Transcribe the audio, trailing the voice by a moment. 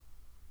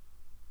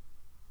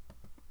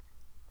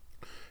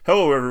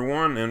Hello,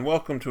 everyone, and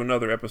welcome to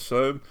another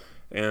episode.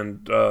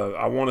 And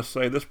I want to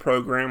say this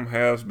program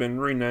has been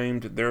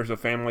renamed There's a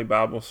Family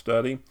Bible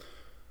Study,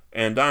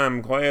 and I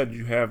am glad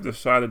you have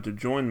decided to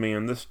join me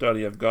in this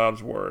study of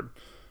God's Word.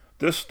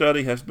 This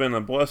study has been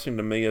a blessing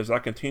to me as I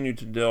continue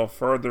to delve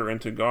further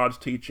into God's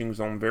teachings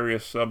on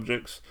various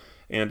subjects,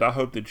 and I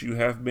hope that you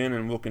have been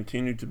and will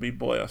continue to be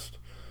blessed.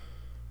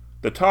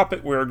 The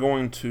topic we are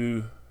going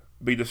to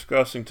be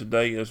discussing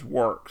today is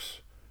works.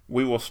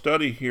 We will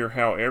study here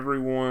how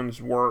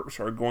everyone's works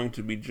are going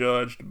to be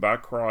judged by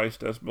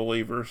Christ as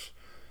believers,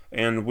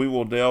 and we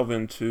will delve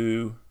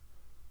into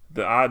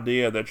the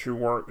idea that your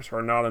works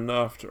are not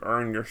enough to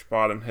earn your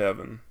spot in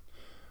heaven.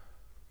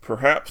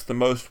 Perhaps the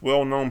most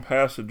well-known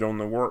passage on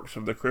the works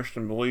of the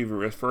Christian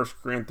believer is 1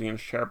 Corinthians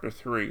chapter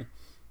 3.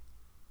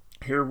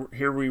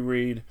 Here we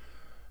read,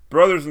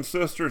 "Brothers and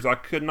sisters, I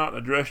could not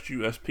address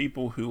you as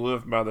people who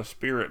live by the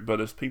Spirit, but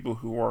as people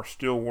who are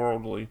still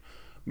worldly,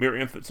 mere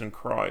infants in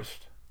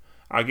Christ.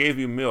 I gave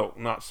you milk,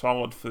 not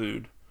solid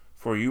food,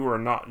 for you are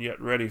not yet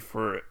ready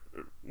for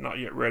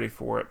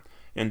it.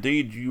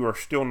 Indeed, you are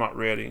still not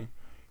ready.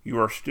 You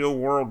are still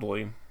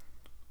worldly.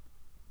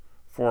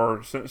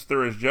 For since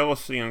there is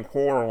jealousy and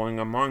quarreling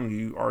among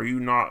you, are you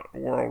not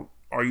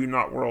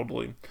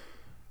worldly?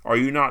 Are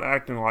you not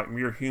acting like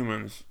mere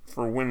humans?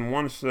 For when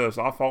one says,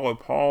 I follow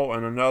Paul,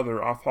 and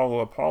another, I follow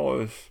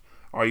Apollos,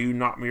 are you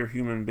not mere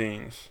human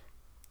beings?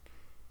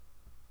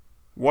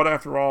 What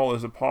after all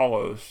is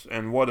Apollos,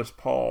 and what is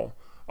Paul?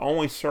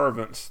 Only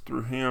servants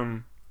through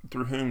whom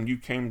you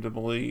came to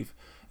believe,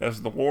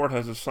 as the Lord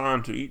has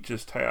assigned to each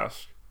his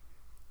task.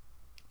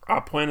 I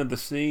planted the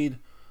seed,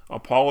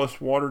 Apollos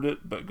watered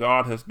it, but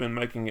God has been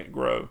making it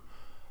grow.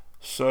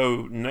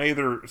 So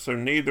neither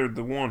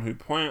the one who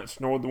plants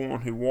nor the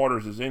one who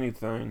waters is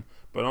anything,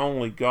 but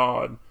only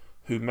God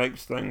who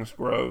makes things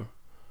grow.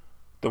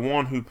 The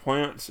one who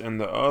plants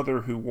and the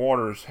other who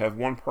waters have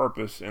one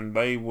purpose, and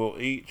they will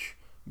each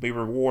be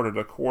rewarded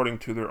according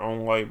to their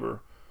own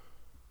labor.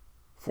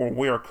 For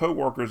we are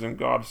co-workers in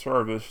God's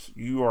service.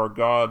 You are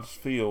God's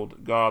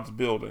field, God's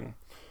building.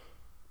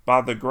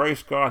 By the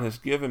grace God has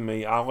given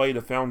me, I laid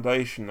a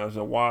foundation as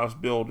a wise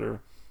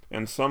builder,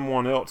 and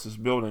someone else is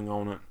building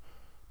on it.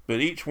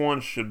 But each one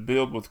should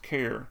build with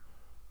care.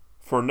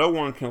 For no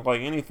one can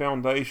lay any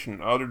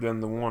foundation other than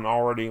the one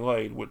already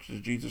laid, which is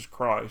Jesus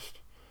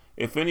Christ.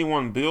 If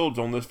anyone builds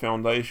on this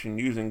foundation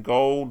using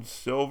gold,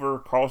 silver,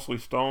 costly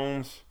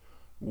stones,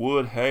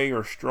 wood, hay,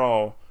 or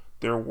straw,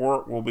 their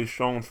work will be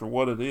shown for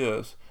what it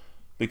is,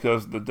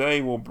 because the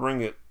day will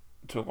bring it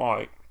to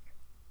light.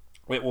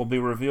 It will be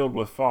revealed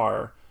with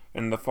fire,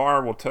 and the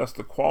fire will test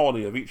the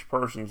quality of each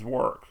person's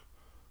work.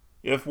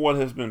 If what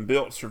has been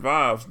built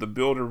survives, the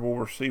builder will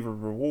receive a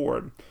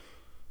reward.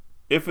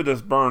 If it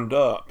is burned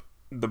up,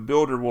 the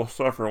builder will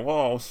suffer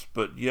loss,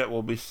 but yet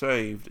will be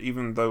saved,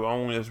 even though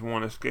only as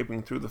one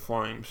escaping through the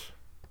flames."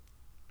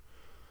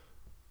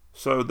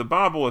 So the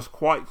Bible is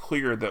quite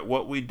clear that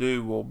what we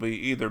do will be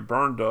either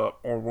burned up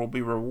or will be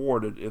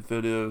rewarded if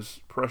it is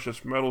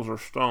precious metals or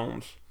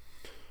stones.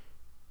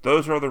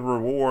 Those are the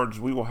rewards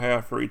we will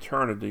have for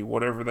eternity,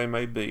 whatever they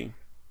may be.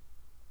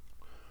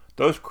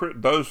 Those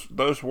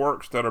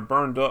works that are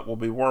burned up will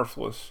be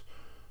worthless.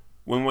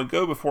 When we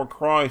go before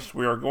Christ,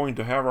 we are going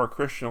to have our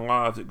Christian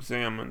lives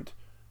examined,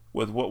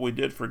 with what we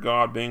did for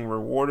God being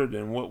rewarded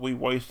and what we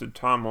wasted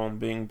time on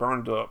being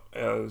burned up,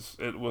 as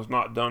it was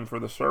not done for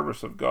the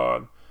service of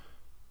God.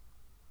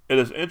 It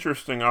is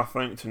interesting, I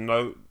think, to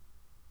note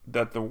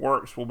that the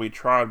works will be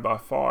tried by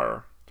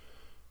fire.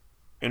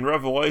 In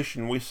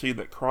Revelation, we see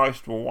that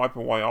Christ will wipe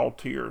away all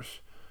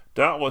tears.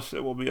 Doubtless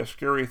it will be a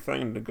scary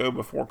thing to go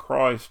before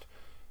Christ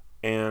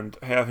and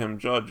have him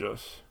judge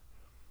us.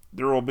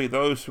 There will be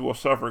those who will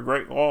suffer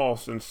great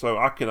loss, and so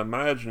I can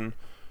imagine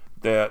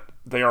that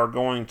they are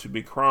going to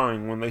be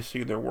crying when they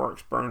see their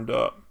works burned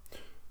up.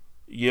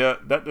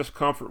 Yet that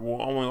discomfort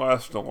will only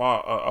last a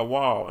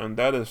while, and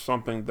that is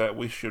something that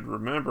we should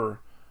remember,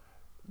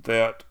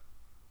 that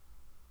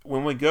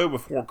when we go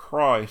before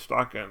Christ,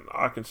 I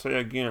can say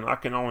again, I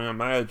can only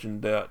imagine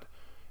that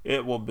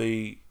it will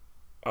be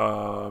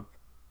a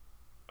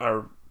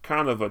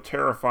kind of a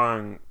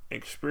terrifying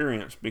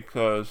experience,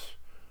 because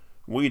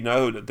we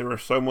know that there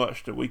is so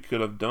much that we could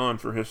have done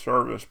for his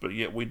service, but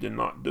yet we did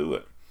not do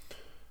it.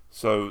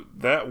 So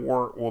that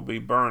work will be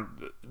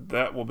burned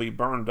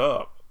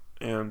up,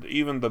 and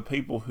even the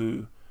people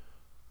who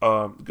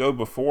go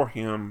before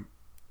him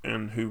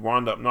and who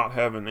wind up not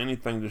having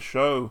anything to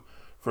show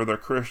for their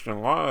Christian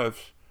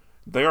lives,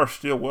 they are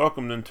still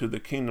welcomed into the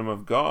kingdom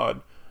of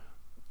God.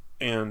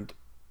 And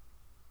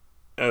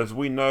as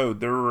we know,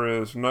 there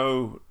is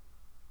no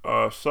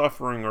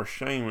suffering or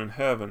shame in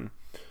heaven.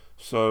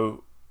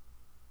 So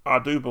I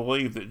do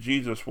believe that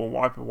Jesus will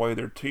wipe away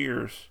their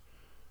tears,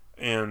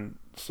 and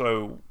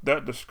so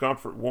that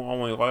discomfort will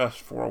only last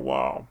for a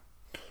while.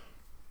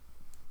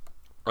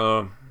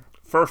 1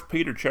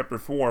 Peter chapter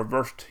 4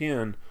 verse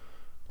 10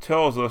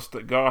 tells us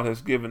that God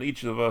has given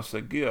each of us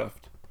a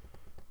gift.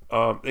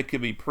 It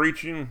could be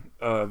preaching,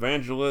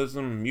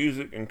 evangelism,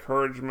 music,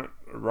 encouragement,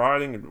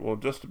 writing, well,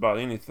 just about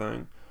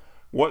anything.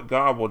 What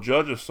God will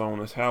judge us on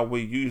is how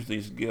we use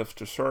these gifts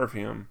to serve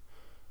Him.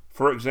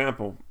 For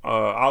example,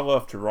 I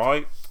love to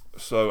write,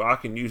 so I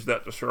can use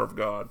that to serve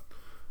God.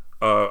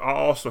 I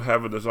also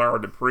have a desire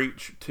to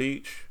preach,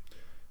 teach,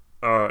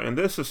 and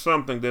this is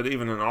something that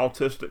even an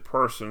autistic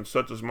person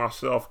such as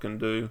myself can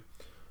do.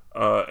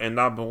 And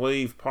I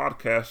believe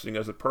podcasting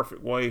is a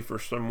perfect way for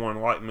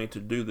someone like me to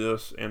do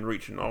this and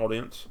reach an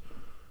audience.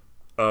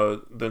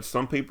 Then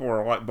some people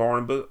are like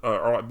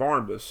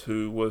Barnabas,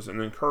 who was an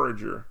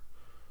encourager.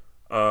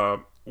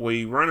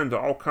 We run into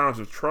all kinds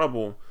of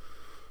trouble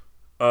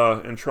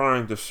in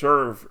trying to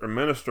serve or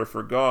minister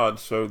for God.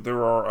 So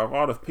there are a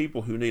lot of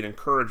people who need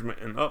encouragement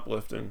and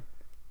uplifting.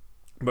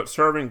 But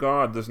serving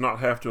God does not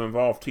have to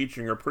involve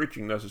teaching or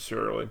preaching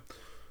necessarily.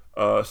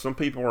 Some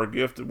people are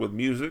gifted with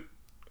music,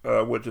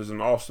 which is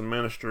an awesome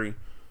ministry.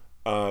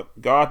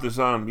 God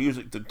designed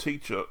music to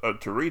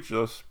to reach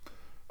us,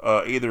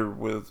 either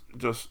with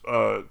just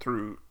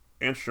through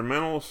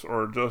instrumentals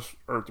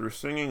or through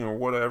singing or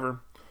whatever.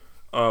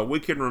 We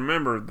can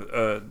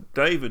remember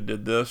David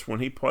did this when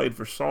he played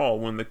for Saul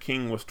when the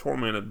king was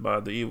tormented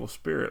by the evil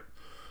spirit.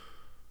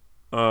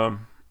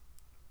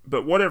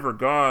 But whatever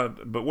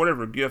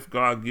gift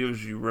God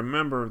gives you,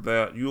 remember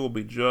that you will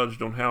be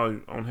judged on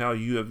how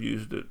you have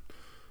used it.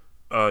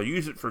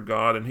 Use it for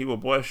God, and He will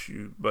bless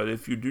you. But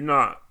if you do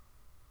not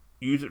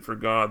use it for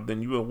God,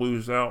 then you will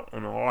lose out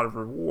on a lot of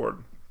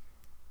reward.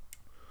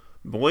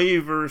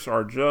 Believers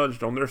are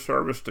judged on their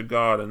service to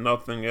God, and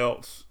nothing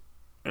else.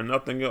 And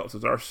nothing else,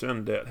 as our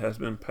sin debt has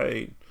been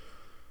paid.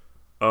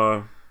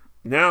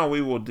 Now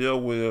we will deal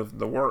with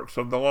the works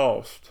of the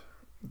lost,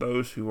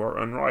 those who are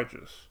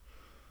unrighteous.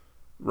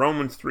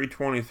 Romans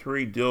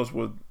 3:23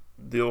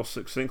 deals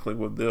succinctly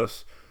with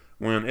this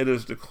when it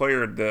is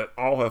declared that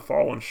all have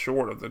fallen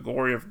short of the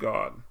glory of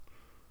God.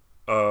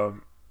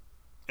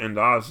 And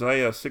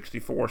Isaiah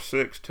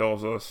 64:6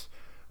 tells us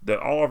that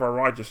all of our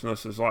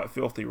righteousness is like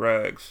filthy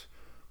rags.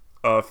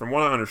 From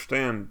what I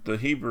understand, the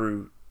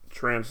Hebrew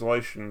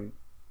translation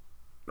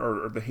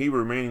or the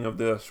Hebrew meaning of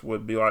this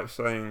would be like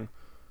saying,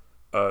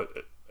 a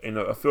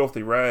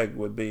filthy rag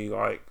would be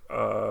like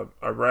a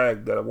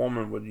rag that a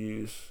woman would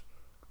use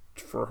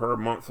for her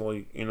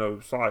monthly,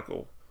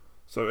 cycle.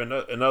 So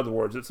in other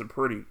words, it's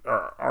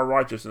our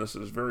righteousness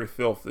is very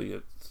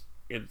filthy.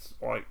 It's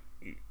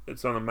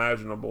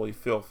unimaginably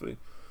filthy.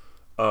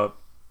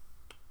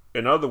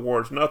 In other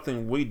words,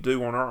 nothing we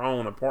do on our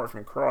own apart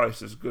from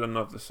Christ is good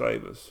enough to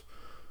save us.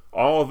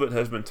 All of it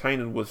has been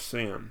tainted with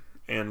sin.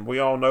 And we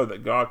all know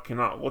that God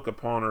cannot look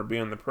upon or be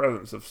in the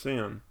presence of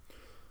sin.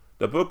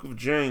 The book of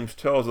James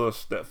tells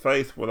us that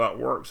faith without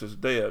works is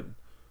dead.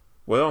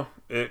 Well,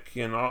 it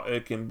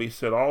can be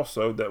said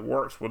also that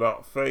works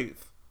without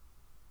faith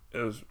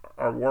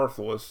are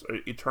worthless,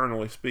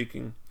 eternally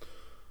speaking.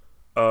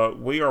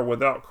 We are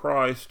without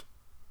Christ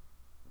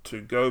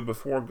to go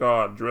before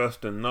God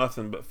dressed in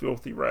nothing but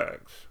filthy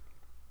rags.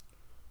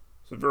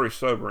 It's a very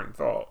sobering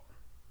thought.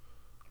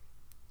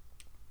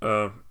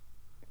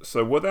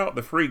 So without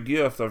the free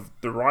gift of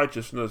the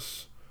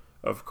righteousness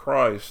of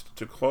Christ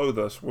to clothe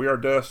us, we are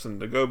destined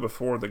to go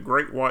before the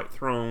great white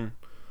throne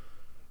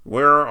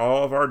where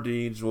all of our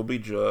deeds will be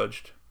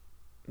judged.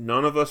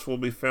 None of us will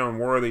be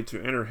found worthy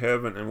to enter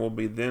heaven and will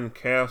be then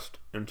cast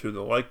into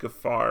the lake of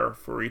fire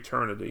for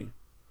eternity,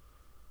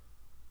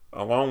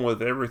 along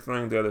with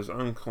everything that is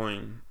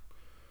unclean.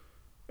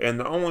 And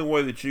the only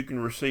way that you can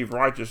receive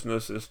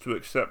righteousness is to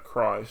accept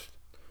Christ.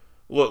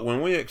 Look,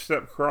 when we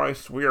accept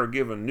Christ, we are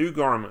given new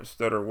garments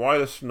that are white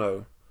as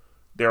snow.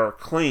 They are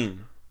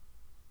clean.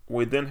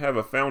 We then have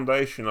a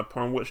foundation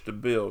upon which to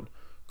build.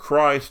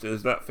 Christ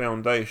is that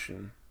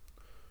foundation.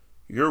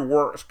 Your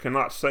works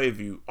cannot save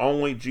you.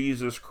 Only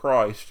Jesus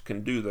Christ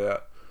can do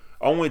that.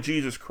 Only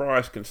Jesus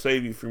Christ can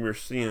save you from your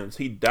sins.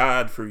 He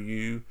died for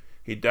you.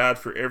 He died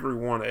for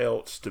everyone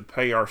else to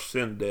pay our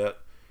sin debt.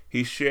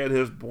 He shed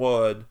His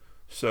blood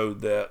so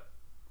that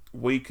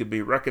we could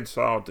be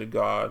reconciled to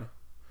God.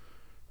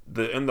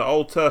 In the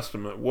Old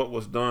Testament, what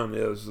was done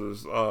is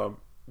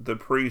the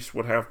priest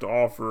would have to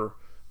offer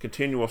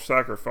continual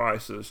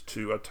sacrifices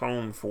to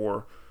atone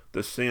for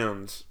the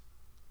sins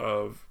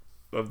of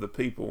the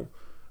people.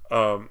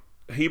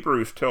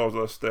 Hebrews tells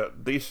us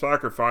that these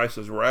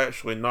sacrifices were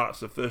actually not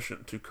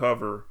sufficient to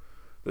cover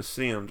the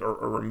sins or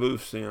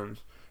remove sins.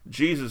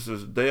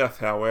 Jesus' death,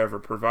 however,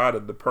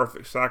 provided the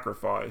perfect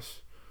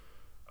sacrifice.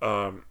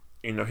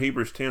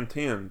 Hebrews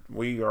 10:10,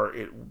 we are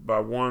by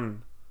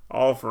one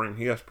offering,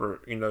 he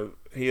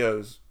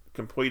has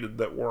completed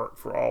that work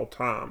for all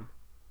time,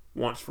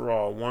 once for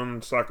all,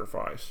 one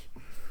sacrifice.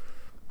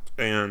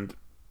 And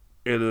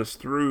it is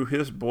through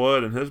His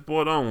blood and His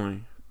blood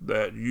only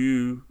that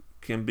you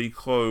can be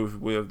clothed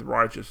with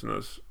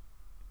righteousness,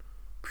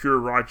 pure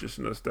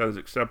righteousness that is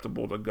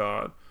acceptable to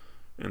God.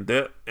 And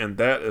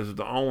that is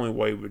the only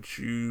way which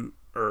you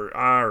or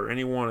I or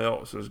anyone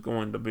else is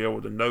going to be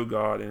able to know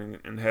God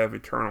and have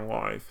eternal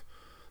life.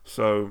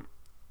 So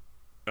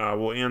I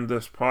will end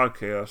this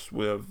podcast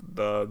with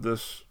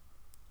this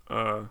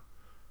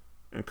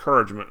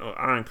encouragement.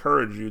 I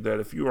encourage you that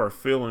if you are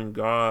feeling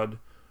God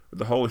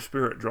the Holy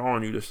Spirit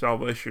drawing you to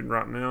salvation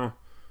right now,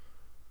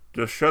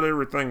 just shut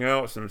everything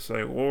else and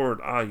say, Lord,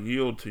 I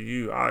yield to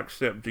you. I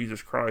accept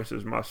Jesus Christ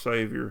as my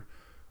Savior.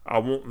 I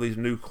want these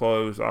new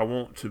clothes. I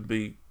want to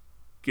be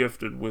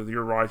gifted with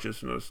your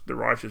righteousness, the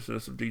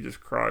righteousness of Jesus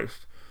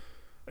Christ.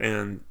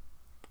 And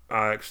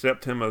I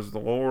accept him as the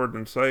Lord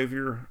and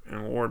Savior.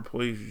 And Lord,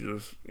 please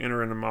just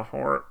enter into my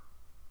heart.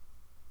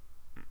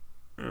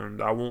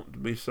 And I want to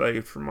be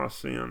saved from my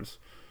sins.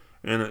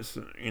 And it's,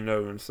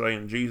 and say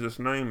in Jesus'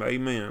 name,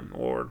 amen,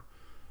 Lord.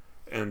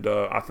 And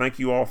I thank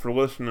you all for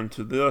listening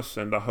to this,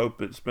 and I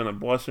hope it's been a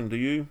blessing to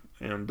you,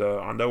 and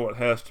I know it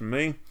has to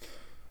me.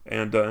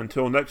 And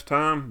until next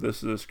time,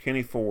 this is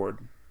Kenny Ford.